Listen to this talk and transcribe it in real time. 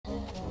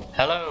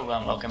Hello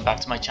and welcome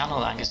back to my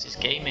channel, Angus is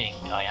Gaming.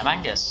 I am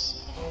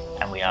Angus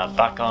and we are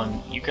back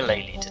on Yooka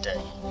Laylee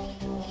today.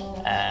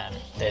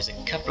 There's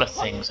a couple of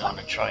things I want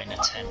to try and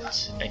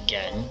attempt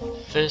again.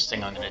 First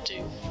thing I'm going to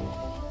do,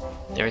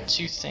 there are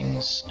two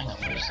things, hang on,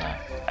 what is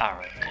that? Ah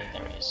right, okay,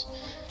 there it is.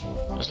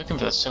 I was looking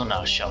for the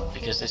sonar shop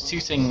because there's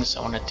two things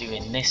I want to do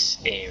in this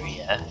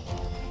area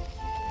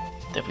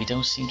that we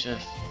don't seem to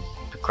have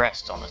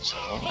progressed on at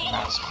all, and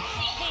that's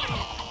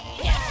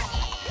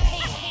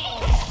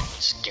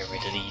just get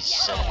rid of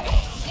these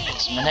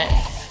bits a minute.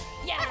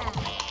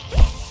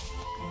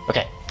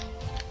 Okay,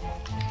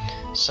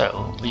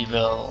 so we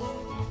will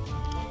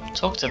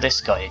talk to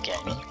this guy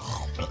again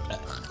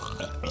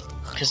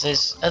because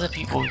there's other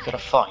people we've got to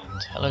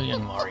find. Hello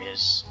young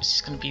warriors. Is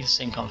this going to be the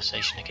same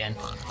conversation again?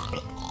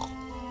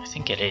 I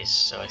think it is,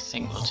 so I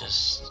think we'll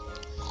just,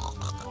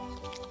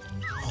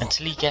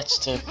 until he gets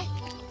to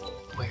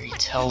where he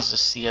tells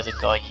us the other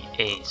guy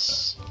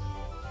is.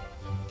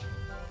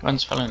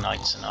 Once fellow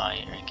knights and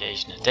I are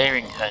engaged in a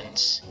daring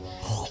hunt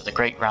for the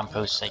great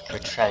Rampo's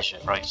sacred treasure.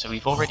 Right, so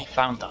we've already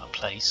found that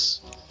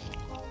place.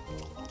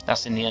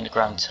 That's in the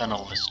underground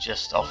tunnel that's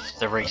just off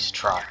the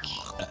racetrack.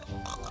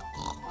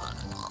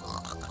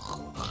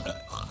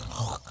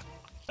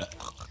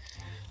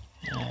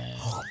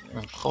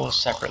 We're in 4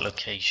 separate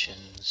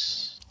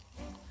locations.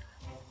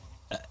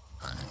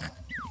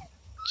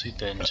 2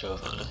 burn to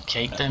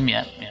overlocate them,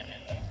 yeah.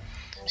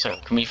 So,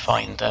 can we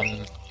find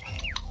them?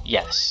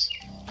 Yes.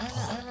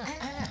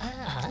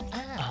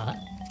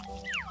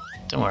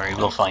 Don't worry,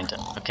 we'll find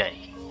them.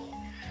 Okay.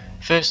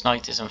 First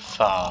night isn't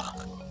far.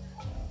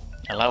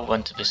 Allow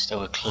one to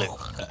bestow a clue.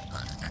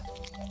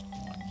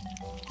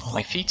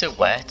 My feet are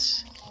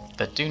wet,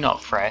 but do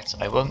not fret,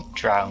 I won't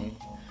drown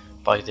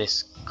by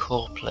this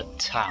corplet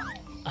town.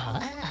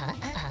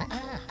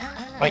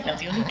 Right, now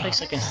the only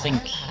place I can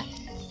think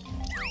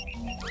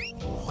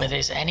where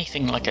there's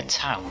anything like a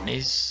town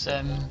is,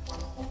 oh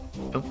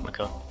my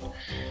god,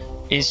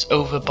 is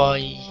over by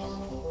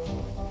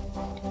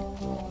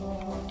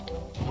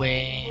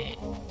where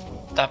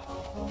that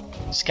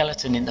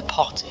skeleton in the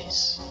pot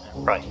is.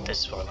 Right,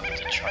 this is what I wanted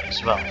to try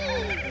as well.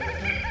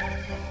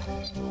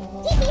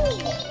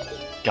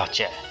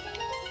 Gotcha.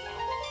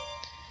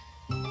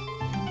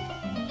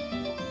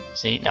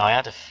 See, now I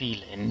had a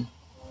feeling,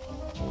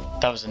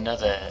 that was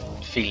another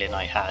feeling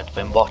I had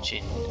when I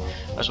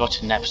was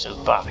watching an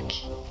episode back,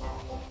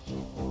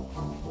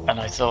 and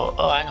I thought,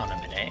 oh hang on a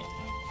minute,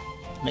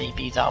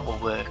 maybe that will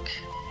work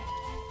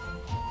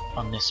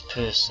on this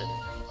person,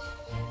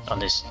 on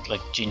this like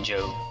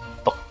Jinjo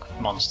book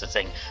monster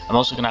thing. I'm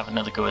also going to have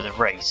another go at the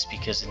race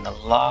because in the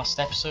last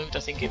episode, I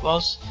think it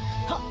was,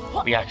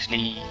 we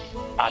actually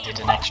added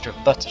an extra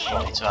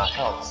butterfly to our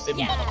health,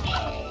 didn't we?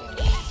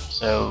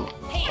 So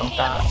won't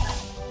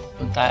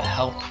that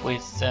help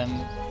with see,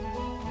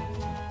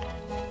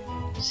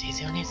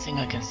 the only thing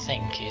I can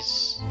think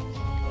is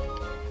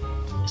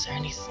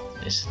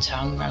is a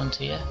town round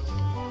here?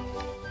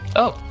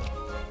 Oh!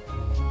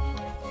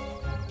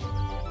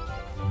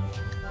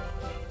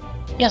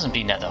 He hasn't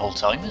been there the whole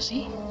time, has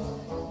he?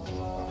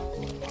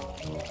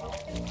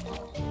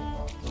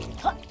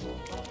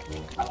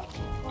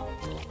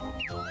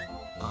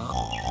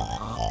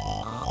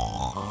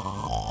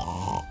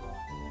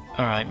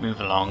 Alright,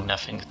 move along,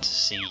 nothing to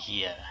see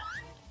here.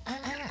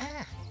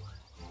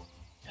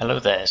 Hello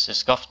there, Sir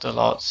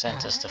Scoffed-a-Lot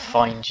sent us to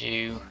find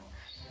you.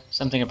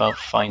 Something about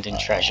finding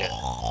treasure.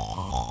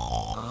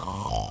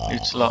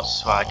 Loots-a-Lot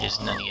swag is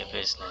none of your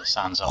business,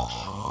 hands off.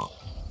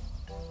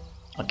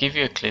 I'll give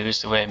you a clue as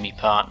to where me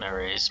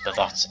partner is, but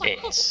that's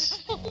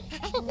it.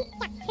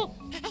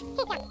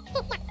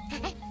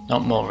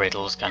 Not more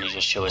riddles, can you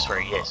just show us where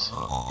he is?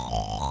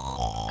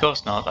 Of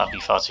course not, that'd be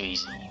far too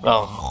easy.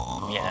 Well,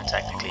 yeah,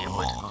 technically it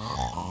would.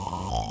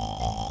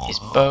 His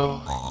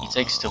bow, he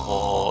takes to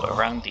war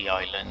around the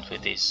island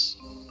with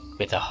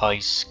a high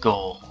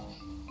score.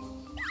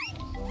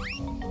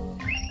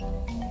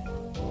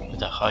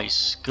 With a high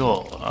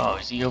score. Oh,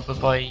 is he over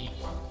by...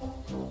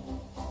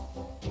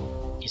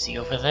 Is he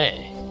over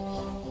there?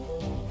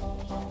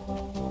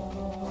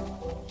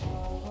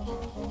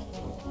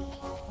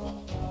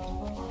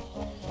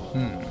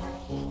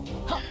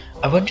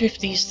 I wonder if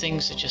these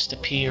things are just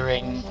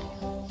appearing...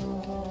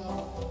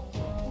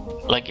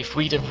 Like if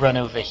we'd have run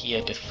over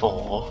here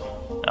before...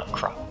 Oh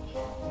crap.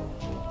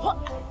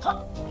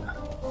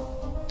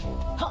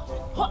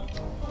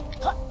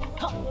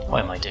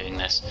 Why am I doing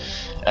this?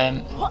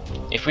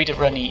 If we'd have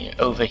run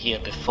over here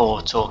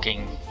before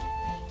talking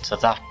to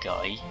that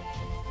guy,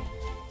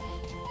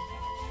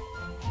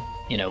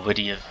 you know, would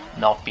he have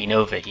not been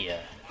over here?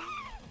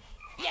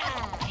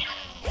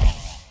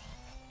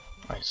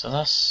 Right, so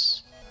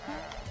that's...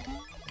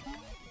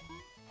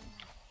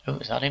 Oh,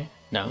 is that him?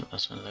 No,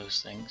 that's one of those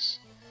things.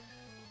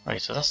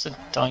 Right, so that's the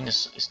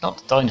dinosaur. It's not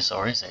the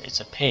dinosaur, is it? It's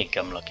a pig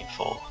I'm looking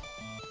for.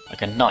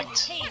 Like a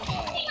knight.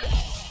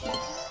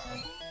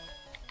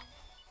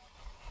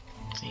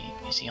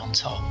 Is he on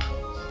top?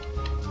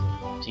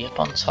 Is he up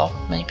on top,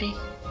 maybe?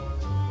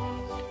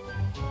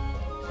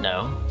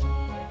 No.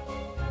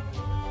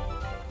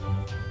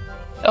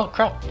 Oh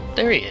crap,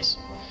 there he is.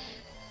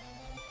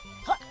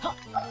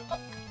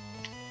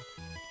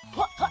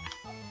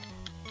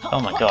 Oh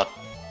my god.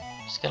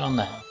 Let's get on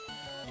there.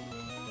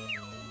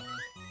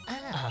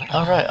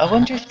 Alright, I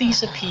wonder if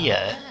these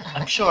appear.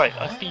 I'm sure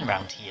I've been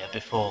around here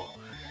before,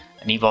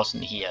 and he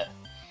wasn't here.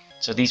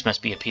 So these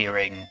must be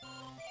appearing,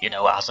 you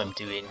know, as I'm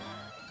doing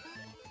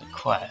the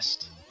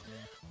quest.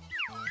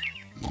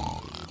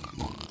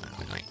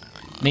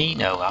 Me?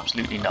 No,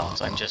 absolutely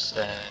not. I'm just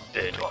a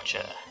bird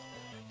watcher.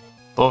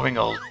 Boring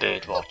old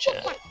bird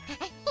watcher.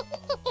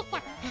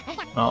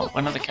 Well,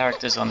 one of the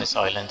characters on this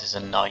island is a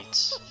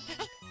knight.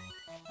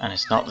 And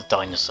it's not the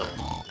dinosaur.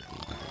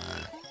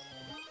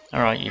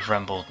 Alright, you've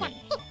rumbled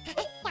me.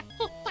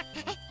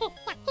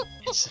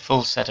 It's the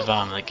full set of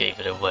armour that gave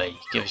it away.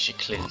 Give us your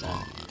clue then.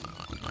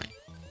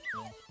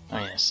 Oh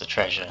yes, the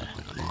treasure.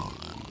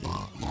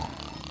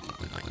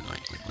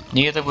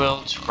 Near the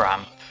world's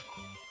ramp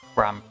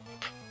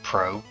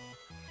pro,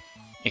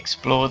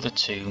 explore the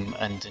tomb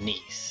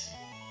underneath.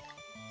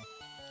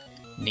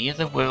 Near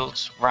the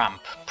world's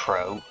ramp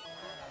pro?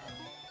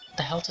 What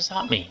the hell does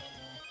that mean?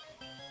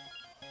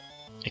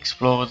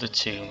 Explore the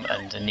tomb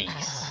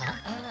underneath.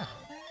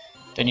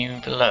 Then even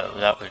below,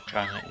 that would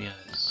drown out the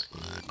others.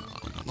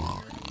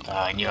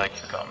 I knew I'd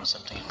forgotten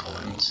something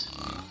important.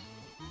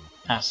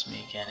 Ask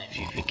me again if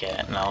you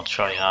forget and I'll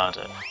try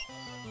harder.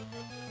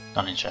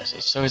 Not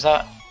interested. So is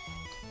that...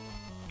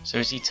 So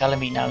is he telling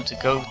me now to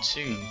go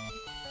to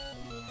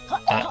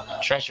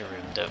that treasure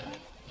room that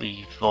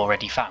we've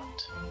already found?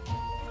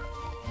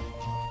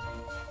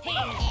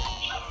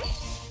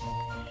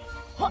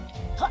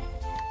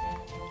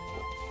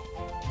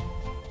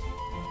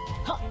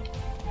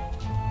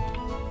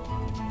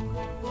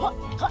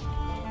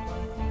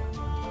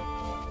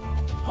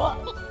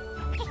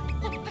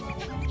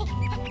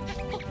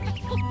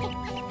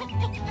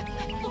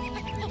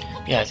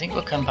 Yeah, I think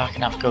we'll come back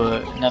and have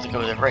another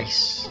go at the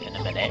race in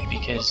a minute,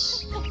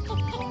 because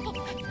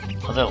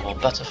although all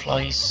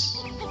butterflies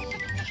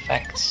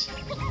affect...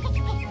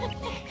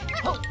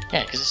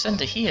 Yeah, because it's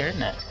under here,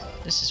 isn't it?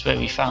 This is where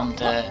we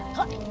found...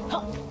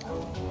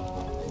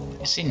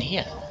 It's in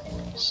here.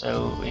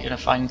 So we're gonna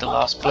find the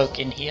last bloke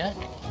in here.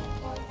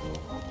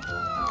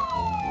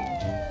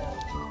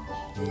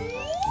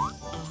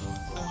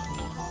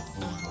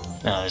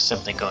 No, there's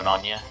something going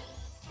on here.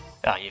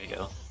 Ah, here we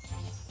go.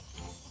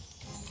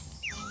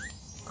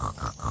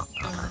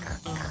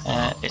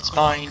 It's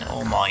mine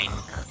or mine.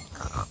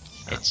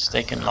 It's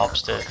steak and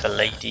lobster for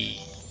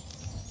Lady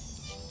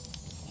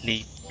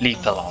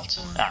Leapalot.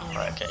 Ah,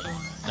 right, okay.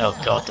 Oh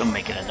god, don't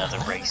make it another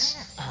race.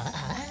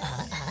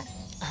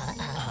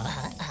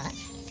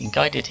 Been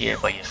guided here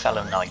by your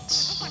fellow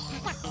knights.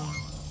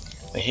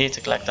 We're here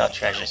to collect our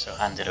treasure, so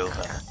hand it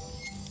over.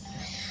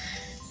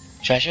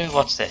 Treasure?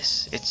 What's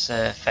this? It's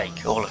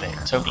fake, all of it,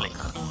 totally.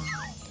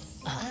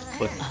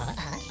 Wouldn't.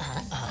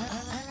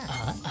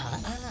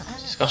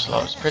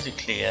 Scotland was pretty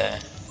clear.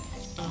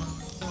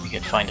 We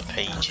could find a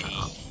pagey.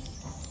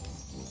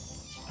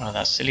 Oh,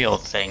 that silly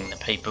old thing, the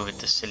paper with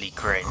the silly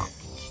grin.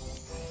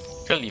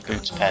 Fill your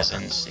boots,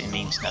 peasants, it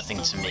means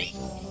nothing to me.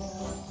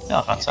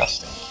 Oh,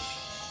 fantastic.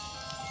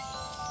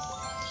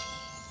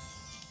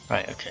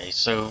 Right, okay,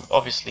 so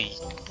obviously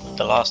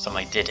the last time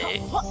I did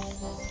it,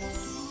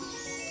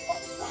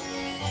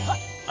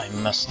 I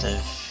must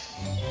have...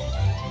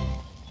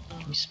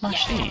 Can we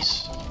smash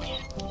these?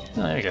 Oh,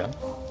 there we go.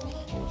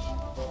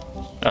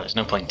 Oh, there's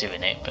no point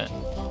doing it, but...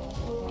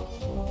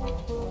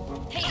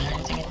 Is there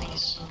anything in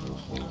these?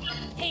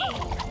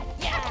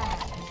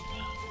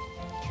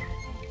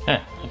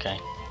 Oh, okay.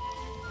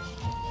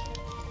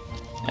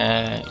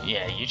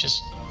 Yeah, you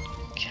just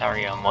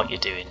carry on what you're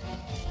doing.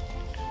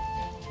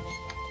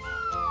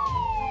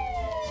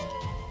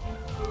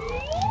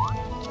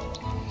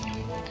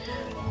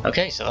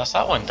 Okay, so that's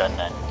that one done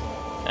then.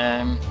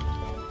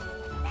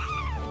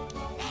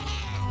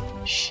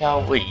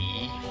 Shall we?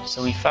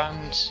 So we've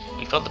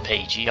got the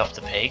pagey off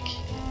the pig.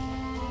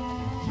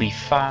 We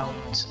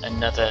found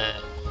another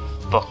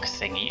book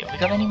thingy. Have we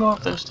got any more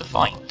of those to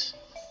find?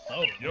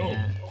 Oh, yo.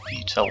 A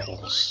few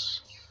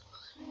totals.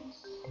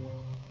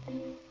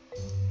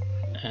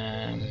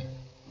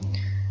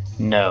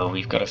 No,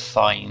 we've got to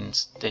find,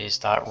 there's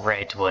that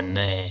red one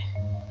there.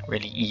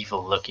 Really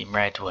evil looking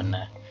red one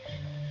there.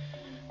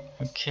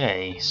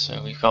 Okay,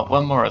 so we've got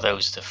one more of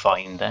those to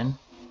find then.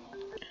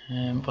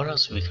 What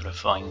else have we got to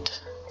find?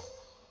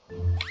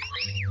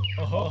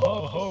 Ho, ho,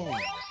 ho, ho.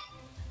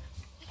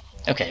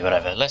 Okay,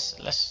 whatever.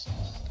 Let's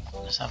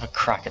have a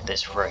crack at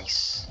this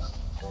race.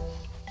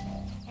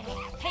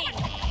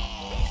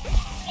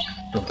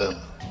 Boom, boom.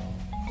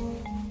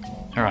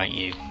 All right,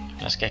 you.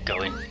 Let's get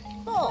going.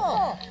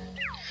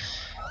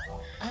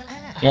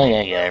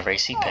 Yeah.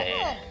 Racy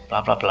pair.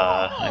 Blah blah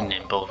blah. I'm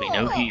nimble. We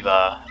know who you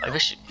are. I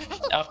wish,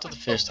 after the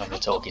first time we're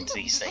talking to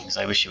these things,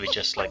 I wish you would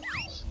just like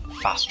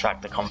fast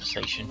track the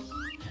conversation.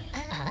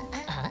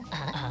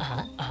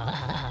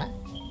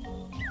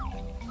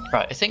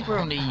 Right, I think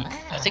we're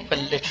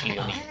literally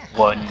only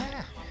one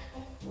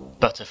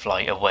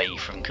butterfly away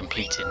from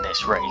completing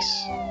this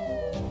race.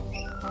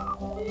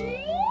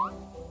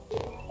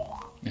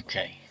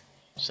 Okay,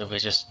 so we're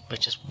just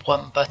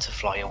one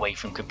butterfly away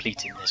from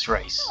completing this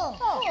race.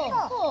 Okay,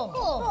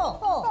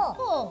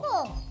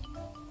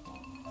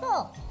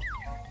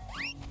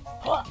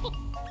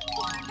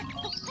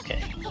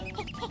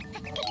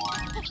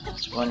 so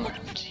there's one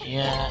round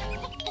here.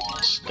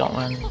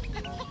 Scotland.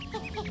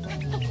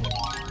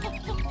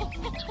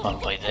 There's one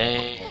by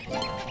there.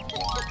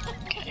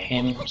 Okay,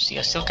 him. See,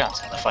 I still can't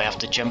tell if I have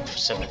to jump for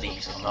some of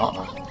these or not.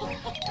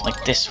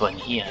 Like this one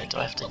here. Do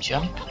I have to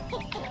jump?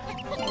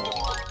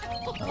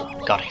 Oh,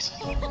 got it.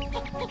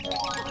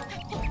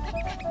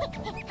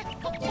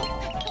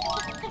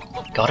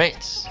 Got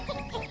it.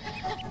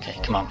 Okay,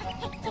 come on.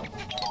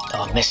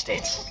 Oh, I missed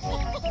it.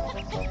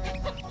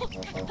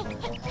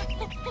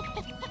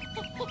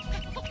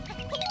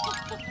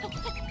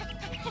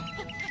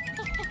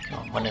 Come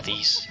on, one of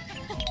these.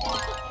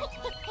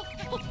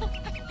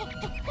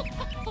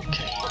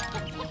 Okay,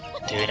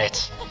 doing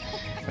it.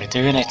 We're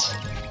doing it.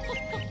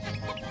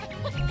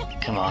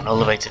 Come on, all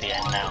the way to the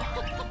end now.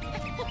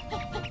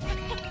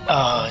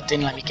 Oh, it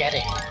didn't let me get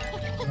it.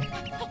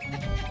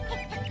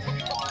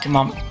 Come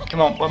on,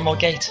 one more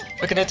gate.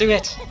 We're gonna do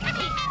it.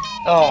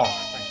 Oh,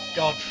 thank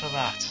God for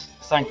that.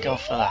 Thank God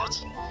for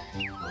that.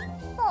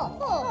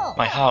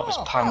 My heart was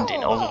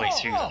pounding all the way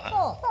through that.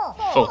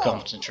 Full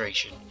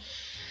concentration.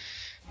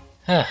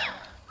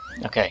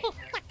 Okay.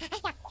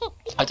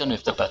 I don't know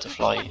if the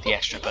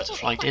extra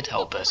butterfly did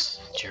help us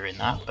during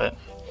that, but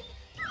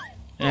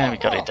yeah, we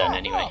got it done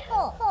anyway.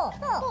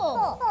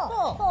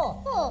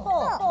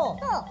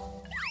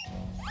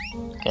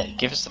 Okay,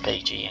 give us the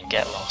pagey and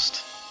get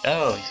lost.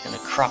 Oh, he's gonna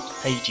crap the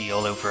pagey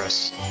all over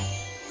us.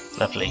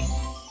 Lovely.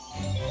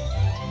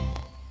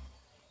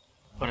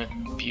 What a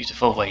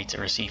beautiful way to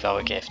receive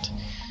our gift.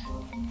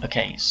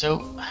 Okay,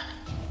 so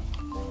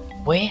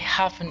where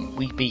haven't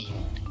we been?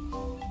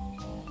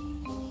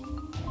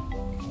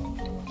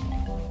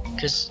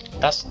 Because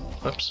that's...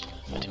 Whoops,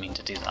 I didn't mean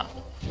to do that.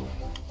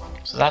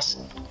 So that's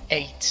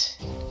 8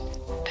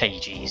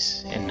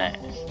 pages in there.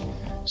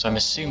 So I'm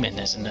assuming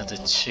there's another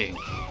 2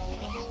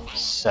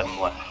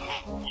 somewhere.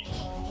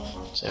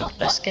 So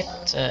let's get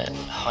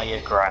higher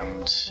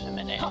ground a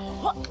minute.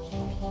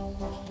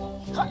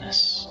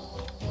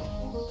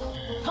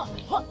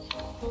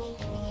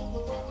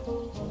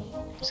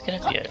 Let's get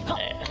up here a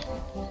minute.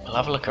 We'll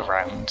have a look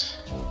around.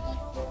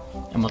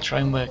 And we'll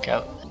try and work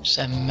out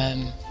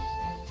some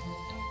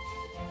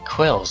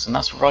quills. And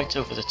that's right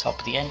over the top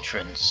of the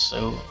entrance.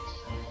 So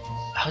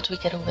how do we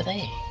get over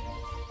there?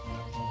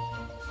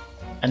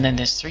 And then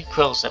there's 3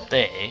 quills up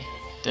there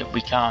that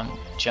we can't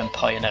jump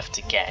high enough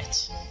to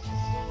get.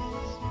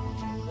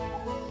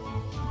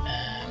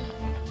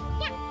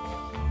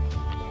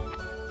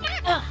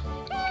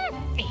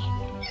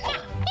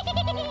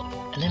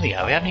 And there we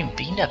are, we haven't even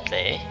been up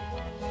there.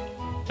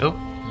 Oh.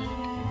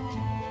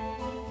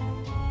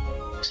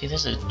 See,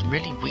 there's a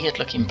really weird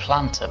looking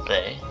plant up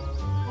there.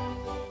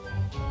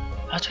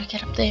 How do we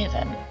get up there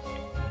then?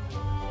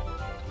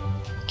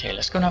 Okay,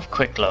 let's go and have a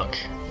quick look.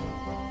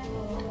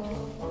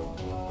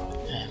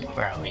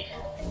 Where are we?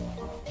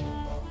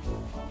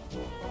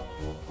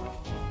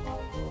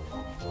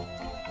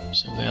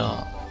 So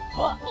we'll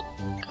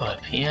go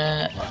up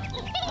here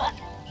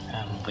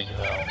and we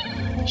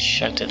will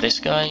shout at this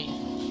guy.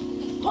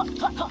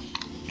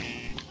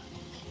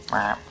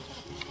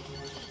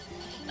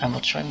 And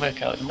we'll try and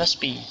work out, it must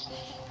be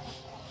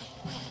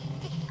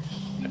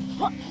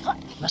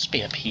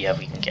up here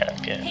we can get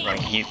up here.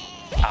 Right, you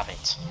have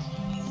it.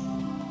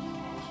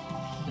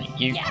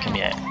 You come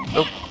here.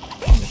 Oh,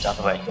 moved out of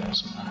the way.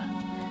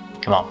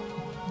 Come on.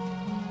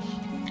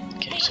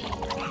 Okay, so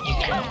you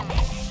can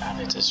have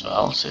it as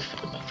well. So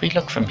if we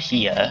look from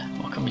here,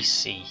 what can we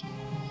see?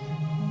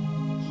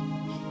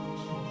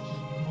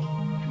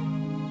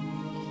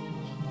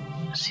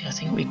 See, I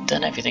think we've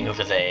done everything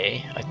over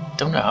there. I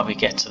don't know how we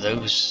get to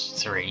those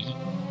 3.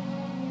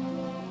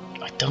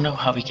 I don't know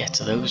how we get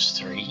to those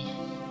 3.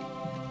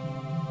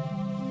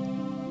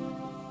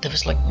 There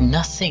was like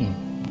nothing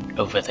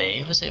over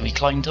there, was it? We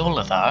climbed all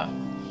of that.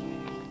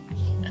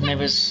 And there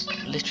was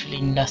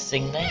literally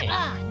nothing there.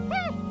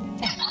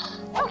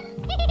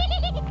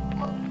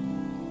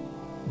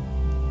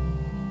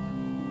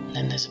 And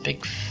then there's a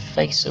big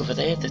face over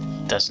there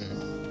that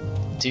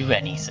doesn't do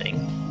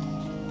anything.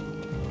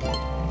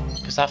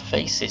 Because that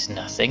face is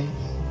nothing.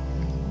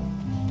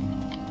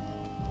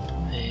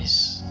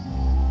 There's...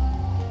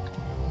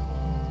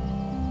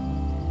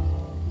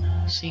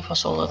 See,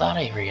 what's all of that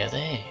area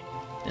there?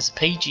 There's a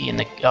pagey in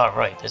the... Oh,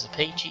 right, there's a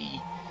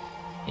pagey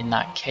in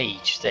that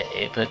cage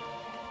there, but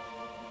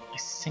I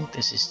think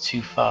this is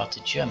too far to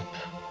jump.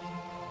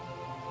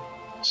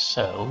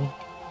 So,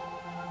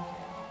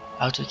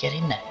 how do we get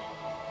in there?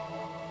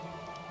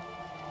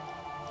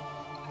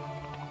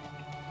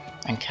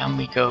 And can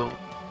we go...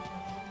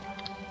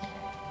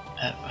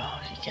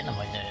 oh, you're getting on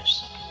my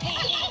nerves.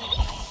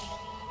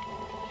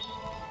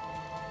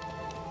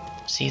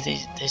 See,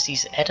 there's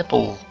these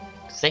edible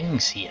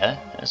things here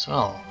as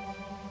well.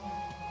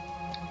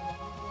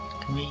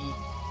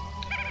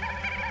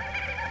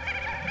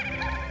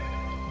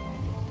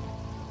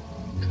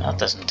 Can That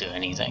doesn't do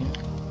anything.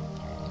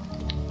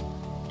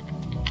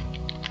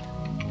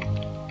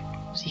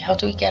 See, how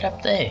do we get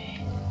up there?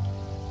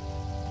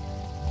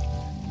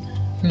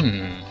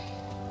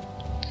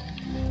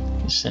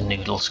 It's a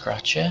noodle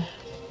scratcher.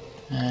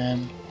 I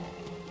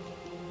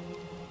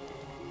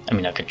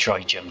mean, I could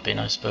try jumping,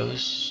 I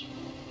suppose.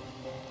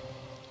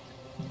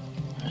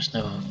 There's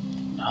no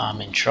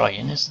harm in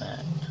trying, is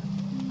there?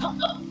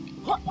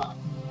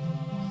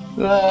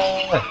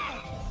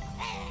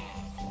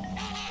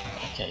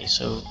 Okay,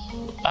 so...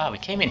 we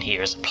came in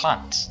here as a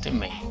plant, didn't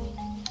we?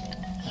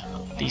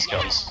 These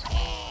guys.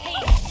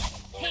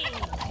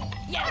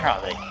 Where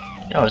are they?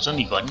 Oh, there's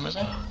only one, was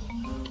there?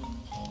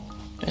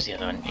 Where's the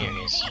other one? Here he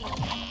is.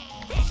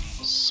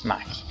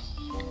 Smack.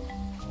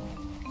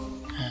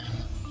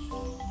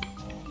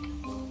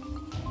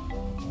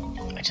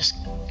 I just...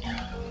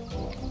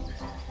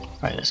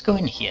 Right, let's go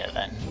in here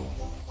then.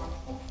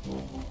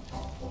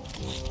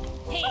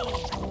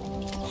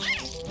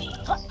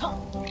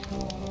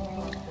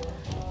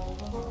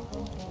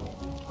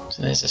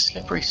 So there's a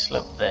slippery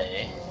slope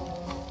there.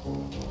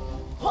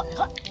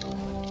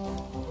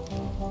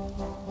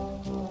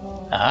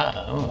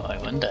 Oh, I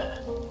wonder.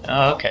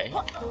 Oh, okay.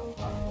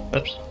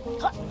 Whoops.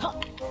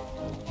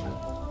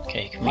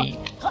 Okay, can we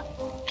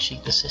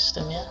cheat the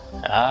system yet?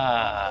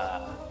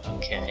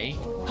 Okay.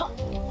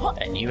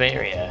 A new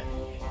area.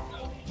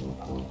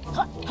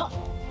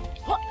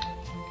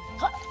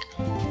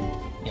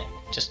 Yeah,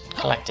 just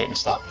collect it and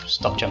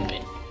stop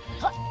jumping.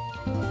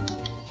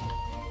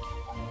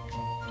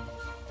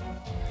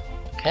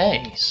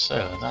 Okay,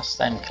 so that's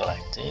them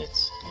collected.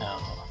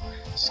 Oh,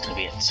 it's gonna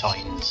be a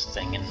timed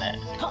thing, isn't it?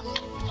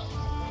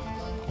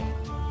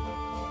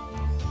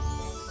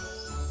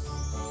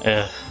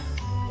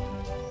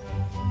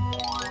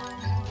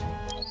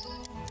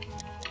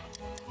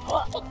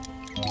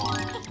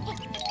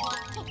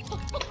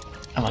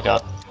 Oh my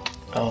god.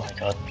 Oh my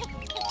god.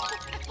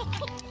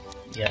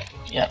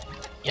 Yep.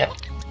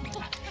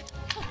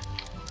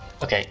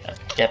 Okay,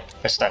 yep,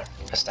 press that.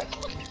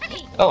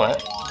 Oh,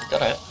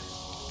 got it.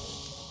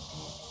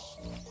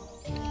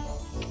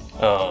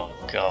 Oh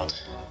god.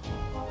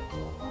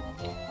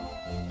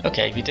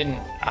 Okay, we didn't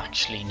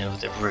actually know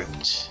the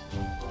route.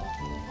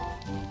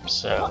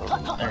 So,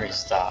 there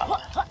is that.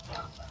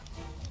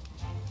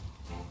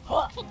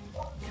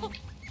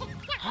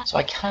 So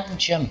I can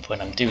jump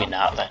when I'm doing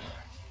that then.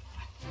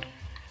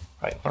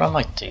 Right, what I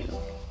might do...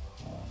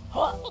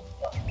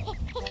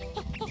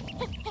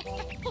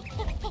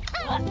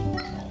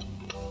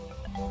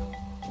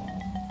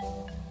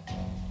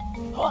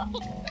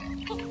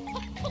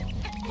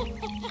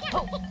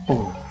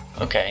 Ooh,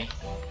 okay.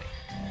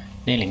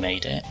 Nearly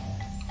made it.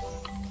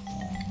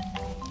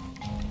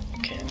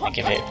 Okay, let me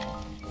give it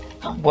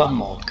one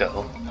more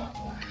go.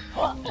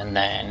 And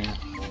then...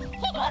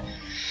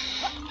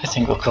 I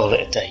think we'll call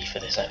it a day for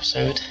this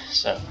episode,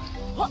 so...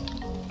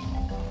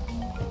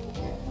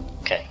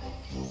 Okay.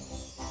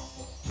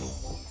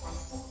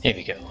 Here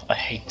we go. I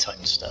hate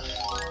timed stuff.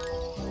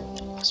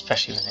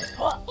 Especially when it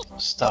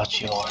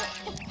starts you off.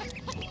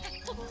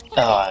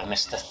 Oh, I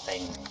missed the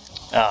thing.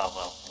 Oh,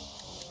 well.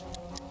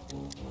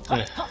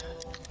 Ugh.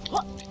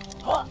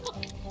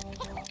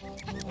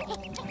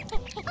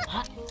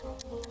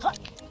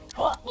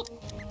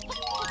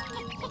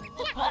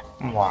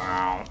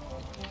 Wow.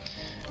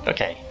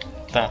 Okay,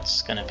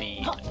 that's gonna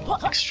be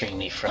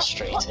extremely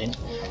frustrating.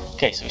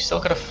 Okay, so we still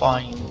gotta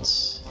find...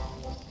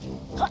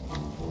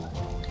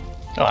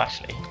 Oh,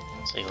 actually,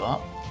 I'll tell you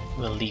what,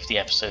 we'll leave the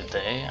episode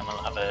there and we'll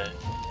have a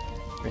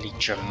really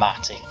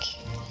dramatic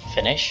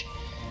finish.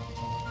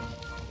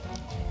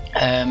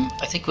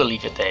 I think we'll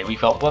leave it there.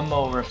 We've got one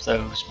more of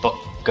those book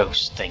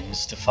ghost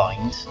things to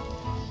find,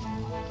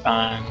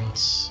 and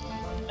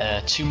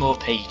 2 more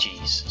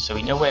pages, so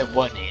we know where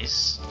one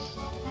is.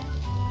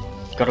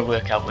 Got to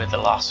work out where the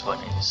last one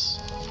is.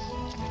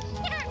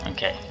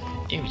 Okay.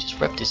 Ew, we just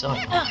rubbed his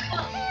eye.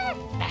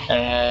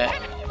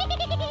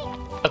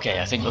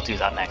 Okay, I think we'll do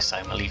that next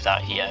time. I'll leave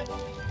that here.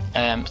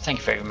 Thank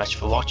you very much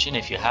for watching.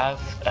 If you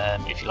have,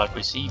 if you like what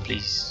you see,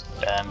 please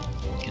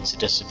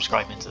consider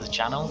subscribing to the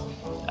channel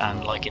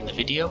and liking the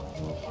video.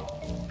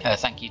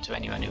 Thank you to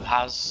anyone who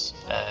has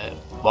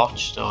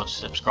watched or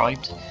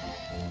subscribed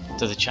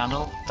to the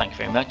channel. Thank you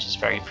very much, it's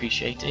very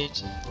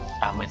appreciated.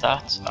 And with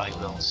that, I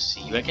will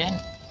see you again.